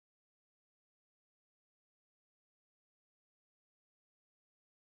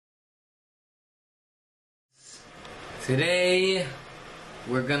Today,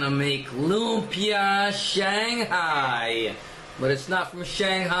 we're gonna make lumpia Shanghai. But it's not from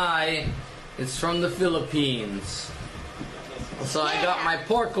Shanghai, it's from the Philippines. So I got my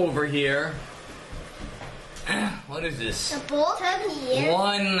pork over here. What is this? The pork here.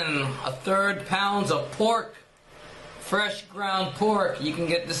 1 1/3 pounds of pork. Fresh ground pork. You can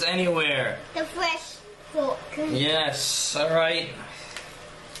get this anywhere. The fresh pork. Yes, alright.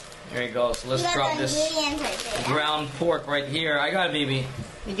 There you go. So let's drop this ground pork right here. I got it, baby.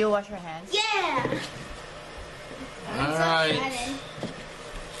 Did you wash your hands? Yeah. Alright.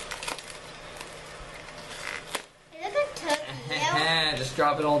 Look at turkey. Just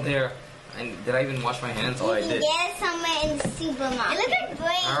drop it all there. And did I even wash my hands? Oh, I did. Get somewhere in the supermarket. Look at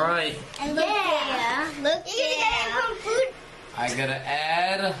brain. Alright. And look there. Look there. I gotta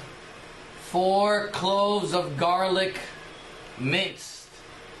add 4 cloves of garlic minced.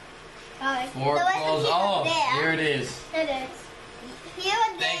 4 cloves. Oh, here it is. It is. Here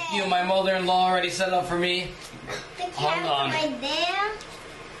or there. Thank you. My mother-in-law already set it up for me. The Hold on. right there.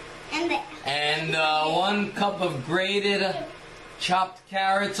 And there. And 1 cup of grated chopped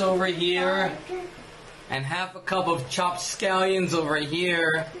carrots over here. And 1/2 cup of chopped scallions over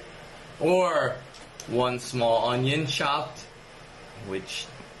here. Or 1 small onion chopped. Which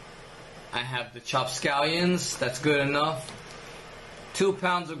I have the chopped scallions. That's good enough. 2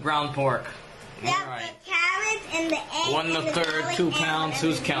 pounds of ground pork. That's Alright. the carrots and the egg. 1 1/3, 2 pounds.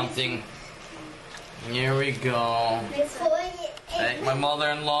 Who's counting? Here we go. Thank my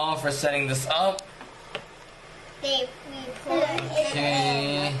mother-in-law for setting this up. Okay.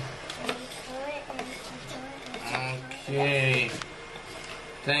 Okay.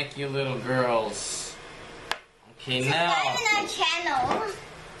 Thank you, little girls. Okay, now. Subscribe to our channel.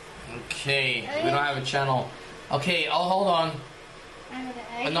 Okay, we don't have a channel. Okay, oh, hold on.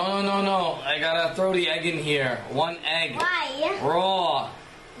 No. I gotta throw the egg in here. 1 egg. Why? Raw.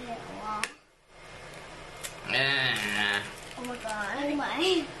 Oh my god. Oh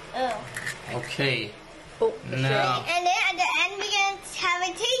my. Oh. Okay. Oh, Now. And then at the end we can have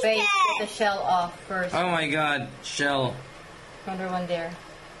a taste Wait, test. get the shell off first. Oh my god, shell. Under one there.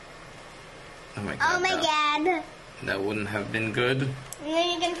 Oh my god. Oh my god. That wouldn't have been good. And then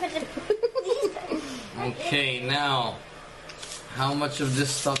you can put the... Okay, now. How much of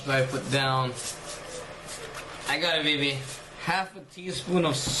this stuff do I put down? I got it, baby. 1/2 teaspoon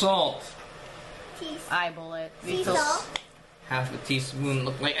of salt. Eyeball it. Sea salt. 1/2 teaspoon.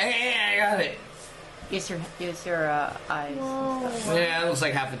 Look like. Hey, I got it. Use your eyes. Whoa. Yeah, it looks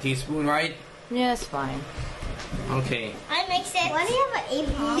like 1/2 teaspoon, right? Yeah, it's fine. Okay. I mix it. Why do you have an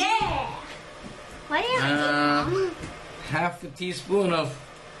apron? Yeah. Why do you have an apron? 1/2 teaspoon of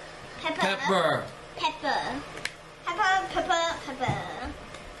pepper. Pepper. Black pepper.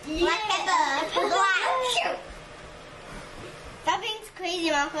 Black. That thing's crazy,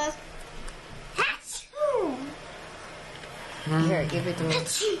 Marcos. Here, give it to me.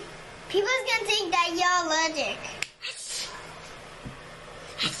 People's gonna think that you're allergic.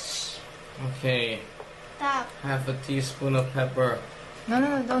 Okay. Stop. 1/2 teaspoon of pepper.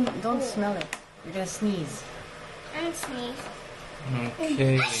 No, don't smell it. You're gonna sneeze. I'm sneeze.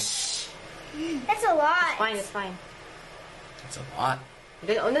 Okay. That's a lot. It's fine. That's a lot.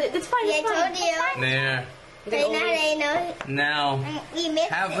 It's fine. Yeah, I told you. There. They know. Now, We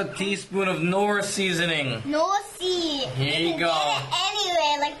missed 1/2 it. teaspoon of Nor seasoning. No seed. Here you can go. Get it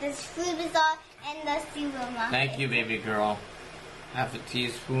anywhere, like this food bazaar and the supermarket. Thank you, baby girl. 1/2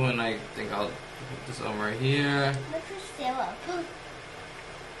 teaspoon. I think I'll put this over here. Look for syrup.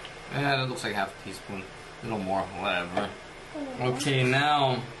 Yeah, that looks like 1/2 teaspoon. A little more, whatever. Okay,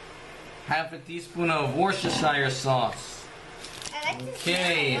 now 1/2 teaspoon of Worcestershire sauce. I like this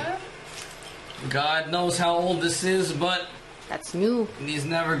Okay. syrup. God knows how old this is, but That's new. these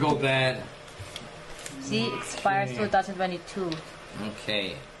never go bad. See, expires Okay. 2022.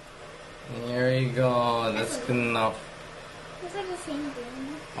 Okay. Here you go. That's good enough. It's like the same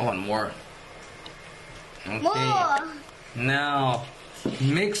thing. I want more. Okay. More. Now,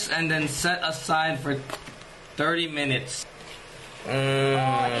 mix and then set aside for 30 minutes. Ew.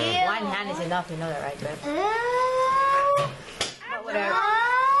 One hand is enough, you know that, right, babe? But whatever.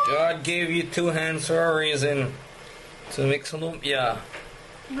 God gave you 2 hands for a reason. To mix lumpia.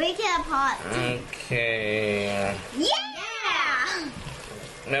 Break it apart. Okay. Yeah.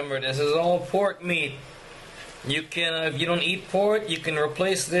 Remember, this is all pork meat. You can, if you don't eat pork, you can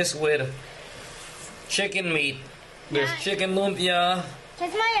replace this with chicken meat. There's chicken lumpia.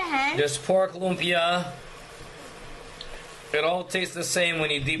 Just smell your hand. There's pork lumpia. It all tastes the same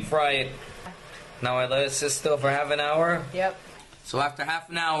when you deep fry it. Now I let it sit still for half an hour. Yep. So after half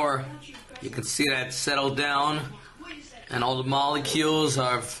an hour, you can see that it's settled down. And all the molecules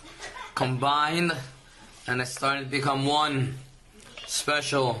are combined, and it's starting to become one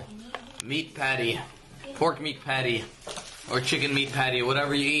special meat patty, pork meat patty, or chicken meat patty,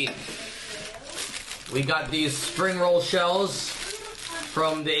 whatever you eat. We got these spring roll shells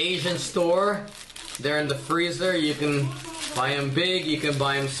from the Asian store. They're in the freezer. You can buy them big, you can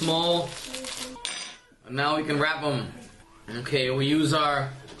buy them small. And now we can wrap them. Okay, we use our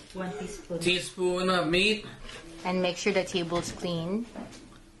 1 teaspoon. teaspoon of meat. And make sure the table's clean.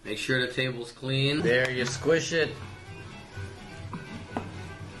 Make sure the table's clean. There, you squish it.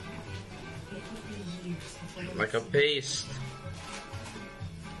 Like a paste.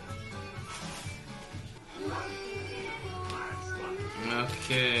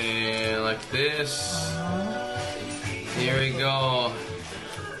 Okay, like this. Here we go.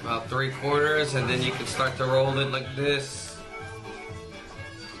 About 3/4, and then you can start to roll it like this.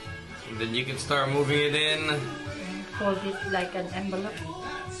 And then you can start moving it in. Fold it like an envelope.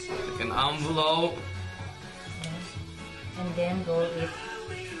 Like an envelope. And then roll it.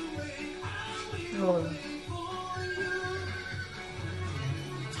 Roll.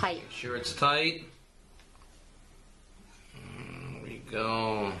 Tight. Make sure it's tight. There we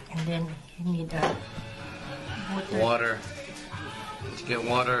go. And then you need Water. Let's get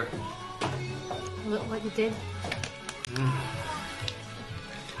water. Look what you did.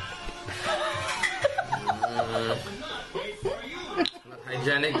 Not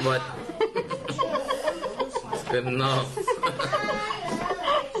hygienic, but it's good enough.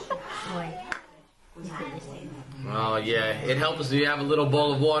 Oh yeah, it helps if you have a little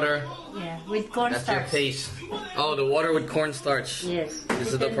bowl of water. Yeah, with cornstarch. That's your paste. Oh, the water with cornstarch. Yes.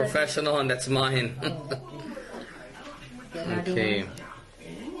 This is the professional, and that's mine. Okay.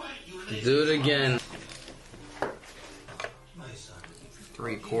 Do it again.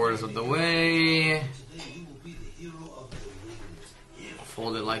 3/4 of the way.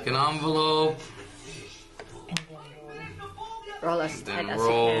 Fold it like an envelope. And then roll as tight Then as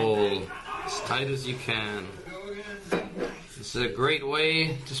roll you as tight as you can. This is a great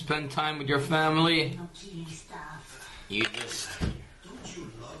way to spend time with your family. You just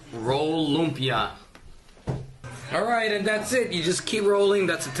roll lumpia. Alright, and that's it. You just keep rolling.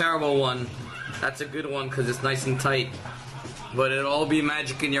 That's a terrible one. That's a good one because it's nice and tight. But it'll all be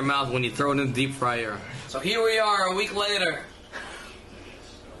magic in your mouth when you throw it in the deep fryer. So here we are a week later.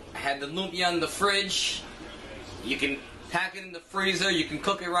 I had the lumpia in the fridge. You can pack it in the freezer. You can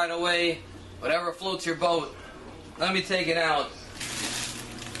cook it right away. Whatever floats your boat. Let me take it out.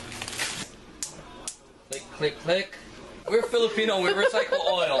 Click, click, click. We're Filipino. We recycle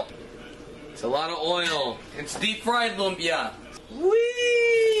oil. It's a lot of oil. It's deep fried lumpia.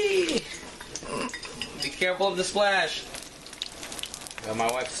 Whee! Be careful of the splash. My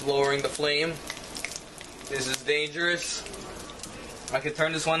wife's lowering the flame. This is dangerous. I can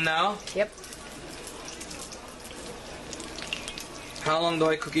turn this one now. Yep. How long do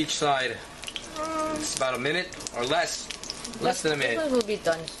I cook each side? It's about a minute or less. Less than a minute. It will be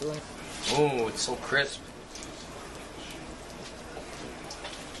done soon. Oh, it's so crisp.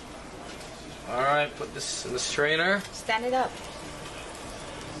 Alright, put this in the strainer. Stand it up.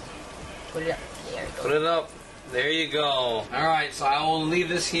 Put it up. There you go. Put it up. There you go. Alright, so I will leave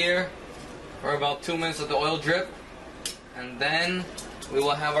this here for about 2 minutes of the oil drip. And then we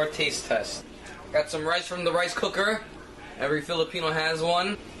will have our taste test. Got some rice from the rice cooker. Every Filipino has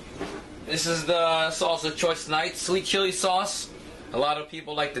one. This is the sauce of choice tonight, sweet chili sauce. A lot of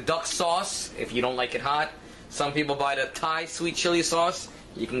people like the duck sauce, if you don't like it hot. Some people buy the Thai sweet chili sauce.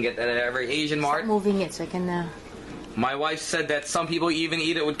 You can get that at every Asian mart. Stop moving it so I can... My wife said that some people even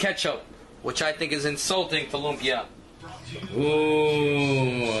eat it with ketchup, which I think is insulting to lumpia.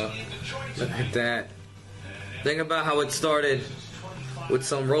 Ooh, look at that. Think about how it started with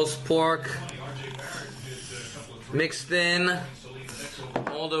some roast pork mixed in.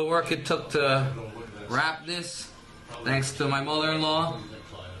 All the work it took to wrap this, thanks to my mother-in-law.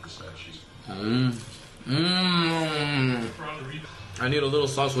 I need a little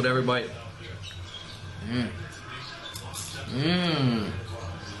sauce with every bite. You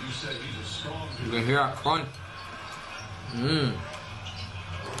can hear that crunch.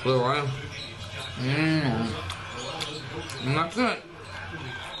 Little right. And that's it.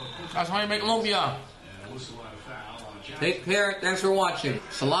 That's how you make lumpia. Take care. Thanks for watching.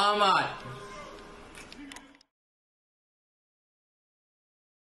 Salamat.